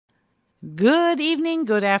Good evening,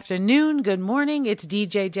 good afternoon, good morning. It's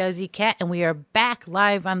DJ Jazzy Cat, and we are back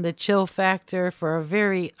live on the Chill Factor for a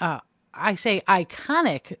very, I say,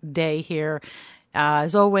 iconic day here.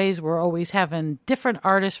 As always, we're always having different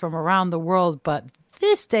artists from around the world, but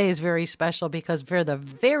this day is very special because for the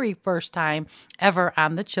very first time ever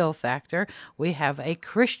on the Chill Factor, we have a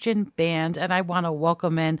Christian band, and I want to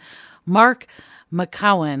welcome in Mark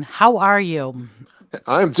McCowan. How are you?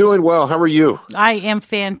 I'm doing well. How are you? I am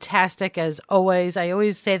fantastic as always. I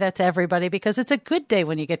always say that to everybody because it's a good day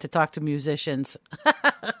when you get to talk to musicians.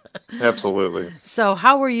 Absolutely. So,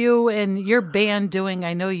 how are you and your band doing?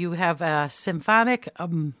 I know you have a symphonic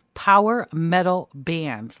power metal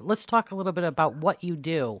band. Let's talk a little bit about what you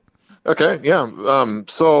do. Okay, yeah.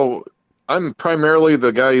 So I'm primarily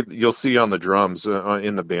the guy you'll see on the drums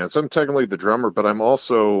in the band. So I'm technically the drummer, but I'm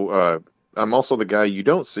also the guy you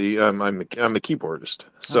don't see. I'm a keyboardist.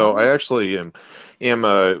 So I Oh, actually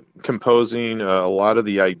am composing a lot of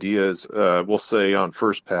the ideas. We'll say on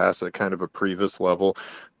first pass at kind of a previs level.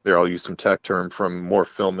 There, I'll use some tech term from more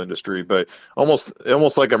film industry, but almost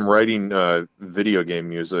like I'm writing video game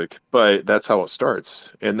music. But that's how it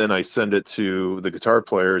starts, and then I send it to the guitar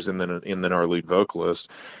players, and then our lead vocalist,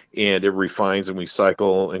 and it refines, and we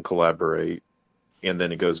cycle and collaborate, and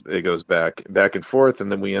then it goes back and forth,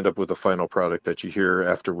 and then we end up with a final product that you hear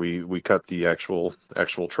after we cut the actual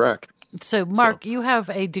track. so So Mark, you have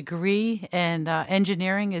a degree in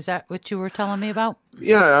engineering. Is that what you were telling me about?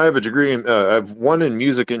 yeah, I have a degree in I have one in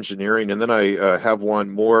music engineering, and then I have one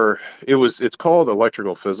more. It's called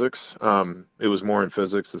electrical physics. It was more in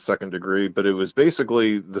physics, the second degree, but it was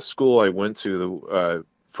basically the school I went to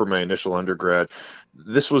for my initial undergrad.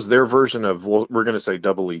 This was their version of, well, we're going to say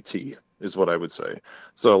double ET is what I would say.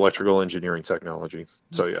 So electrical engineering technology.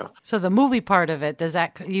 So yeah. So the movie part of it, does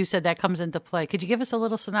that, you said that comes into play. Could you give us a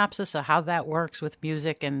little synopsis of how that works with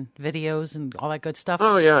music and videos and all that good stuff?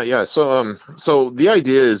 Oh yeah, yeah. So the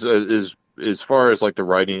idea is as far as like the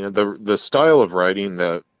writing, the style of writing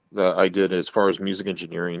that I did as far as music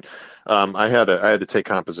engineering. I had to take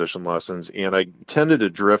composition lessons, and I tended to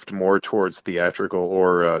drift more towards theatrical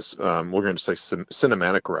or we're going to say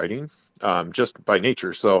cinematic writing, just by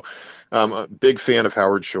nature. So I'm a big fan of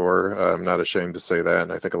Howard Shore. I'm not ashamed to say that,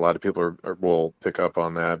 and I think a lot of people will pick up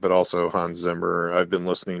on that. But also Hans Zimmer. I've been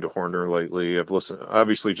listening to Horner lately. I've listened,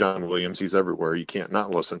 obviously John Williams. He's everywhere. You can't not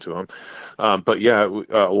listen to him. But yeah,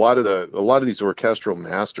 a lot of these orchestral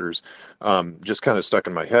masters just kind of stuck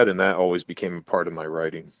in my head, and that always became a part of my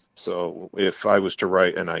writing. So if I was to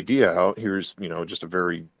write an idea out, here's, just a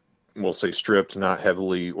very, we'll say, stripped, not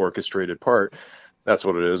heavily orchestrated part. That's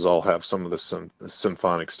what it is. I'll have some of the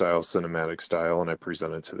symphonic style, cinematic style, and I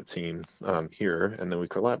present it to the team here, and then we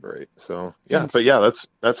collaborate. So yeah, And but yeah, that's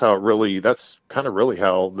kind of really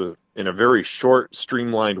how in a very short,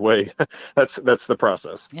 streamlined way, that's the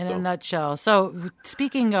process. in a So nutshell. So,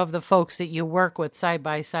 speaking of the folks that you work with side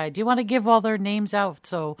by side, do you want to give all their names out?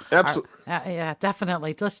 So, absolutely. yeah,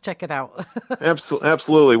 definitely. Let's check it out.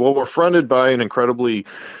 Absolutely. Well, we're fronted by an incredibly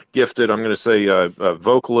gifted, I'm going to say,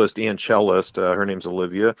 vocalist and cellist. Her name's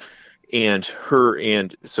Olivia, and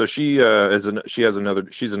so she's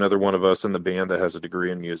another one of us in the band that has a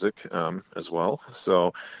degree in music as well.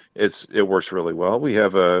 So it works really well. We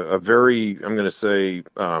have a very, I'm going to say,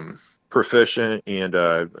 proficient and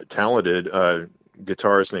talented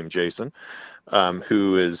guitarist named Jason,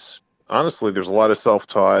 who is honestly, there's a lot of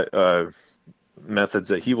self-taught methods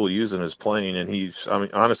that he will use in his playing, and I mean,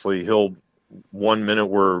 honestly, he'll 1 minute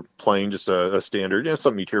we're playing just a standard,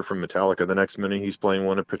 something you'd hear from Metallica. The next minute he's playing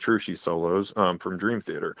one of Petrucci's solos from Dream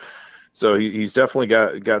Theater. So he's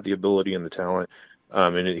definitely got the ability and the talent,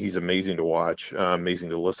 and he's amazing to watch, amazing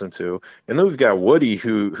to listen to. And then we've got Woody,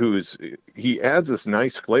 he adds this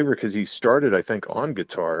nice flavor because he started, I think, on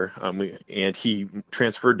guitar, and he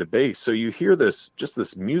transferred to bass. So you hear this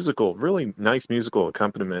musical, really nice musical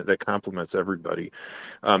accompaniment that complements everybody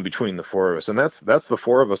between the four of us, and that's the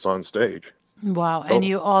four of us on stage. Wow, and So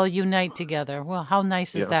you all unite together. Well, how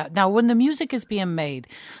nice is yeah. that? Now, when the music is being made,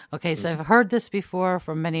 okay, so I've heard this before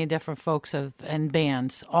from many different folks and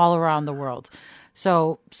bands all around the world.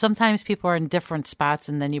 So sometimes people are in different spots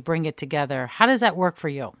and then you bring it together. How does that work for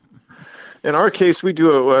you? In our case, we do.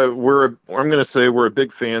 I'm going to say we're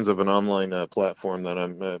big fans of an online platform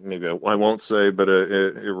that maybe I won't say, but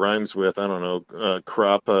it rhymes with, I don't know,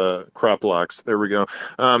 crop locks. There we go.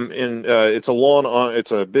 And it's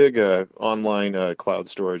a big online cloud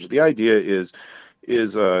storage. The idea is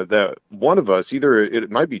that one of us, either it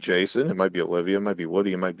might be Jason, it might be Olivia, it might be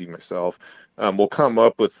Woody, it might be myself, will come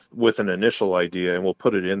up with an initial idea, and we'll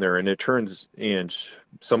put it in there, and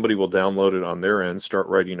somebody will download it on their end, start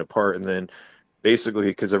writing a part, and then basically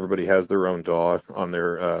because everybody has their own DAW on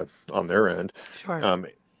their end. Sure. Um,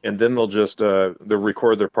 and then they'll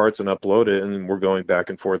record their parts and upload it, and we're going back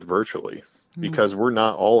and forth virtually Mm. because we're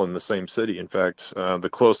not all in the same city. In fact, I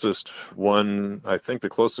think the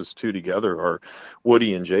closest two together are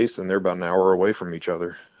Woody and Jason. They're about an hour away from each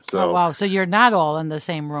other. Oh, So wow. So you're not all in the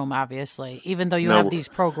same room, obviously, even though you have no, these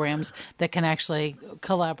programs that can actually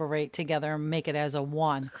collaborate together and make it as a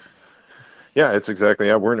one. yeah, it's exactly.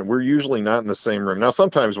 Yeah, we're usually not in the same room. Now,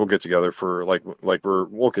 sometimes we'll get together for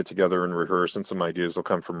we'll get together and rehearse, and some ideas will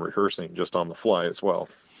come from rehearsing just on the fly as well.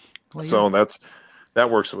 Well, you're So that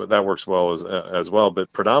works well as well.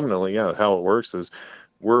 But predominantly, yeah, how it works is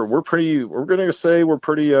we're going to say we're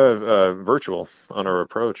pretty virtual on our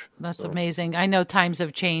approach. That's So. amazing. I know times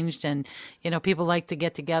have changed and, people like to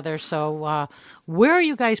get together. So, where are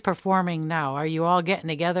you guys performing now? Are you all getting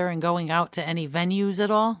together and going out to any venues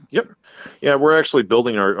at all? Yep. Yeah, we're actually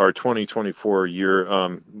building our 2024 year.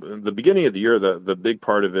 The beginning of the year, the big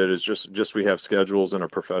part of it is just we have schedules in our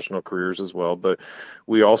professional careers as well, but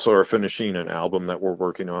we also are finishing an album that we're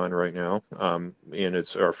working on right now. And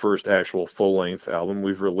it's our first actual full-length album.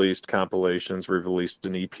 We've released compilations, we've released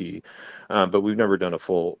an EP, but we've never done a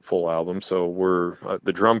full album. So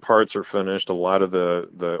the drum parts are finished. A lot of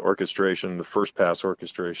the orchestration, the first pass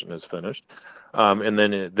orchestration is finished. And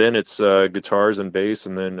then it's guitars and bass,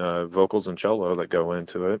 and then vocals and cello that go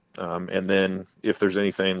into it. And then if there's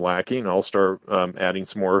anything lacking, I'll start adding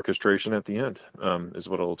some more orchestration at the end. Is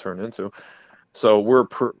what it'll turn into. So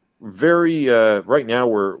very right now.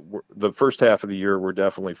 We're the first half of the year. We're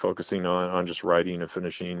definitely focusing on just writing and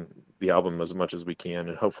finishing the album as much as we can,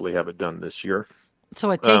 and hopefully have it done this year. So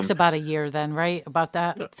it takes about a year then, right? About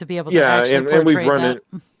that to be able to Yeah, actually and portray that.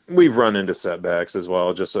 we've run into setbacks as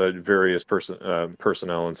well, just various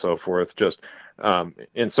personnel and so forth, just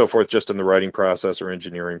just in the writing process or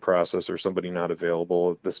engineering process, or somebody not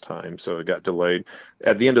available at this time, so it got delayed.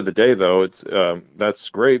 At the end of the day, though, it's that's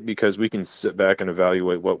great because we can sit back and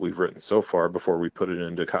evaluate what we've written so far before we put it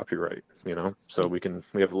into copyright. So we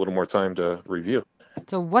have a little more time to review.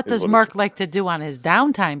 So what does What Mark like to do on his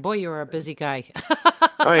downtime? Boy, you're a busy guy.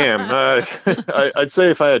 I am. I'd say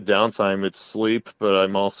if I had downtime, it's sleep, but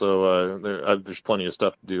I'm also there's plenty of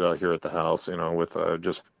stuff to do out here at the house, with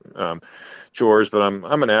just chores. But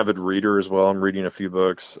I'm an avid reader as well. I'm reading a few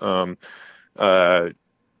books. Uh,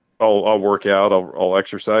 I'll work out. I'll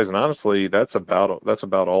exercise, and honestly, that's about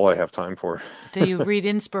all I have time for. Do you read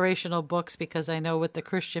inspirational books? Because I know with the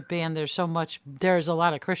Christian band, there's a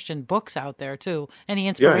lot of Christian books out there too. Any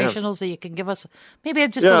inspirationals that you can give us? Maybe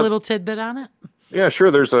just a little tidbit on it. Yeah,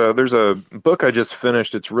 sure. There's a book I just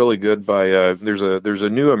finished. It's really good by there's a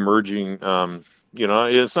new emerging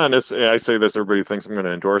it's not necessarily, I say this, everybody thinks I'm going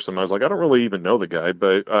to endorse him. I was like, I don't really even know the guy,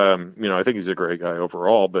 but I think he's a great guy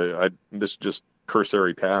overall, but this just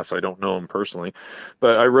cursory pass. I don't know him personally,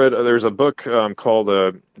 but there's a book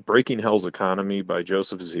called Breaking Hell's Economy by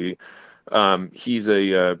Joseph Z. Let me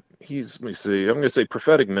see, I'm going to say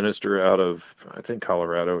prophetic minister out of, I think,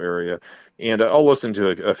 Colorado area. And I'll listen to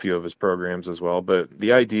a few of his programs as well. But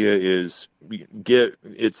the idea is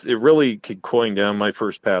it really coined down. My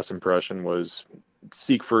first pass impression was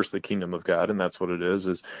seek first the kingdom of God. And that's what it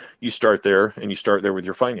is you start there, and you start there with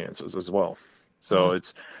your finances as well. So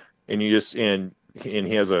and he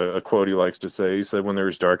has a quote he likes to say. He said, when there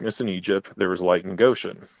was darkness in Egypt, there was light in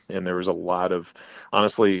Goshen. And there was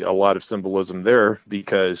honestly, a lot of symbolism there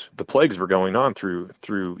because the plagues were going on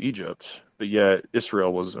through Egypt. But yet the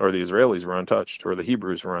Israelis were untouched, or the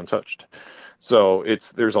Hebrews were untouched. So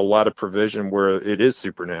there's a lot of provision where it is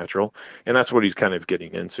supernatural. And that's what he's kind of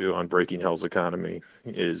getting into on Breaking Hell's Economy,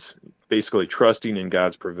 is basically trusting in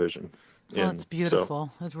God's provision. Well, it's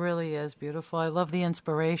beautiful. It really is beautiful. I love the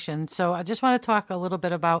inspiration. So I just want to talk a little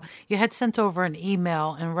bit about, you had sent over an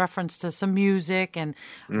email in reference to some music and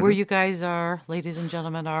where you guys are, ladies and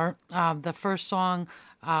gentlemen, are. The first song,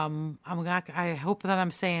 I hope that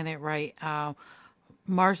I'm saying it right.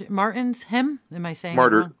 Martin's Hymn? Am I saying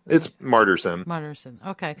Martyr? It wrong? It's Martyr's Hymn. Martyr's Hymn.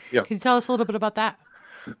 Okay. Yep. Can you tell us a little bit about that?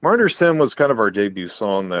 Martyr's Hymn was kind of our debut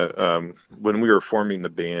song that when we were forming the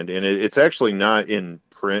band, and it's actually not in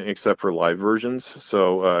print except for live versions.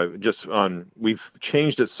 So we've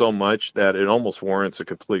changed it so much that it almost warrants a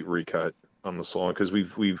complete recut on the song, because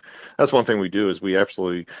that's one thing we do is we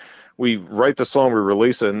write the song, we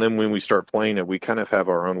release it, and then when we start playing it, we kind of have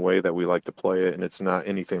our own way that we like to play it, and it's not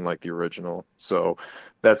anything like the original. So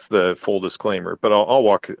that's the full disclaimer. But I'll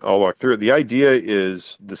walk through it. The idea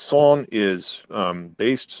is the song is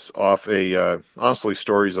based off honestly,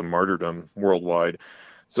 stories of martyrdom worldwide.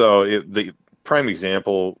 So prime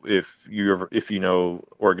example, if you know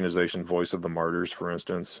organization Voice of the Martyrs, for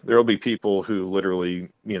instance, there will be people who literally,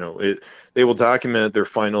 they will document their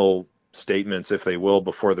final statements, if they will,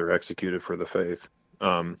 before they're executed for the faith.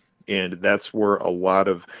 And that's where a lot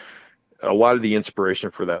of the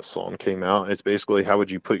inspiration for that song came out. It's basically, how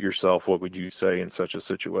would you put yourself? What would you say in such a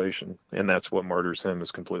situation? And that's what Martyr's Hymn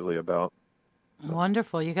is completely about.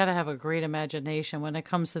 Wonderful. You got to have a great imagination when it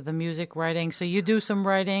comes to the music writing. So you do some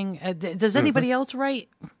writing. Does anybody else write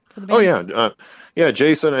for the band? Oh yeah,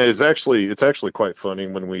 Jason. It's actually quite funny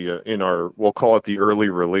when we we'll call it the early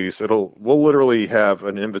release. We'll literally have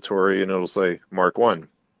an inventory and it'll say Mark 1,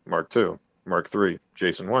 Mark 2, Mark 3,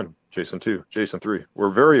 Jason 1, Jason 2, Jason 3. We're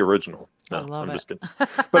very original. No, I love I'm it. just kidding.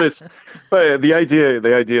 But the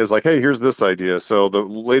idea is like, hey, here's this idea. So the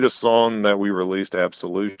latest song that we released,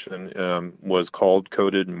 Absolution, was called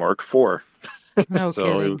Coded Mark 4. No So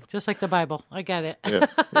kidding. Just like the Bible. I get it. yeah.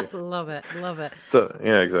 Love it. Love it. So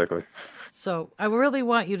yeah, exactly. So I really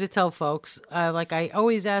want you to tell folks, like I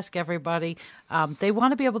always ask everybody, they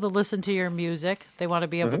want to be able to listen to your music. They want to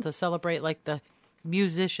be able to celebrate like the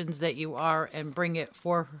musicians that you are and bring it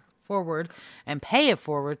forward and pay it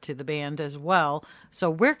forward to the band as well. So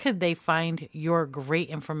where could they find your great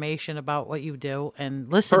information about what you do and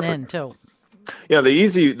listen in too? Yeah,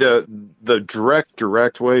 the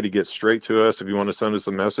direct way to get straight to us, if you want to send us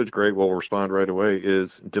a message, great, we'll respond right away,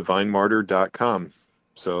 is divinemartyr.com.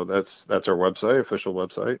 So that's our website, official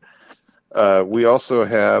website. We also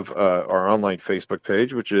have our online Facebook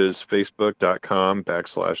page, which is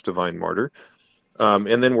facebook.com/divinemartyr.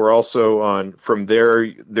 And then we're also from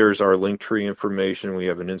there, there's our Linktree information. We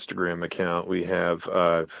have an Instagram account. We have,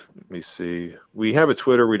 let me see, we have a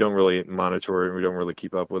Twitter. We don't really monitor it. We don't really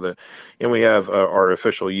keep up with it. And we have our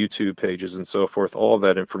official YouTube pages and so forth. All of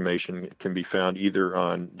that information can be found either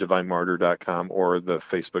on divinemartyr.com or the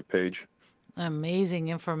Facebook page. Amazing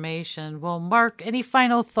information. Well, Mark, any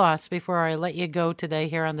final thoughts before I let you go today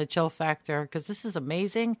here on the Chill Factor? Because this is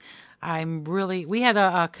amazing. We had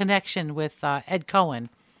a connection with Ed Cohen,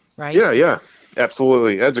 right? Yeah,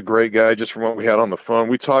 absolutely. Ed's a great guy, just from what we had on the phone.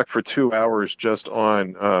 We talked for 2 hours just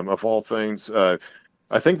on, of all things,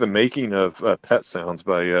 I think the making of Pet Sounds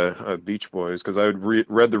by Beach Boys, because I had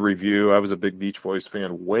read the review. I was a big Beach Boys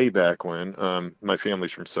fan way back when. My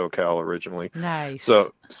family's from SoCal originally. Nice.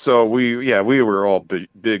 So we were all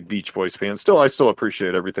big Beach Boys fans. I still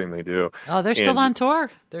appreciate everything they do. Oh, they're still on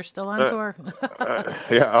tour. They're still on tour.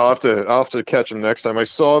 Yeah, I'll have to catch them next time. I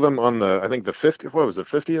saw them on I think the 50th. What was it,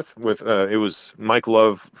 50th? With it was Mike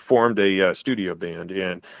Love formed a studio band,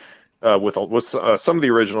 and with some of the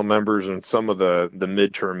original members and some of the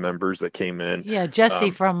midterm members that came in. Yeah, Jesse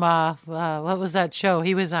from what was that show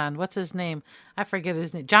he was on? What's his name? I forget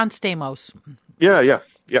his name. John Stamos. Yeah.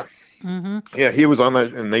 Mm-hmm. Yeah, he was on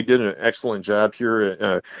that, and they did an excellent job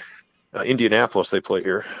here at Indianapolis. They play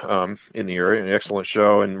here in the area. An excellent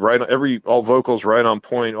show, and all vocals right on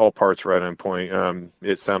point, all parts right on point.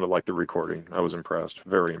 It sounded like the recording. I was impressed,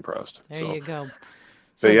 very impressed. There you go.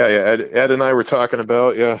 So Ed and I were talking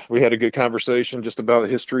about, we had a good conversation just about the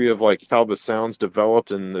history of like how the sounds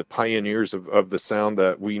developed and the pioneers of the sound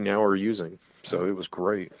that we now are using. So it was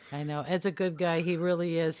great. I know. Ed's a good guy. He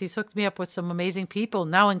really is. He's hooked me up with some amazing people,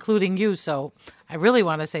 now including you. So I really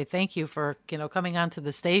want to say thank you for, coming onto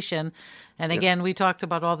the station. And again, we talked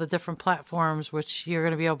about all the different platforms, which you're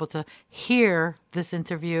going to be able to hear this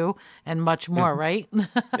interview and much more, right?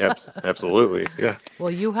 Absolutely. Yeah.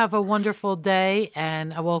 Well, you have a wonderful day,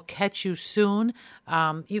 and I will catch you soon.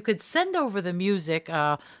 You could send over the music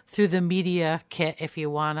through the media kit if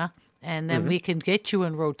you want to. And then we can get you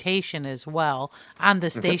in rotation as well on the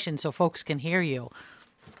station so folks can hear you.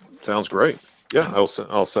 Sounds great. Yeah,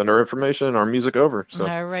 I'll send our information and our music over. So.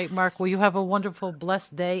 All right, Mark. Well, you have a wonderful,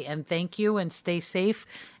 blessed day, and thank you, and stay safe,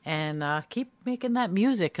 and keep making that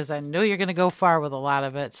music, because I know you're going to go far with a lot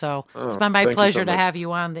of it. So it's been my pleasure to have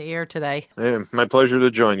you on the air today. Yeah, my pleasure to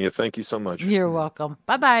join you. Thank you so much. You're welcome.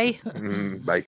 Bye-bye. Bye.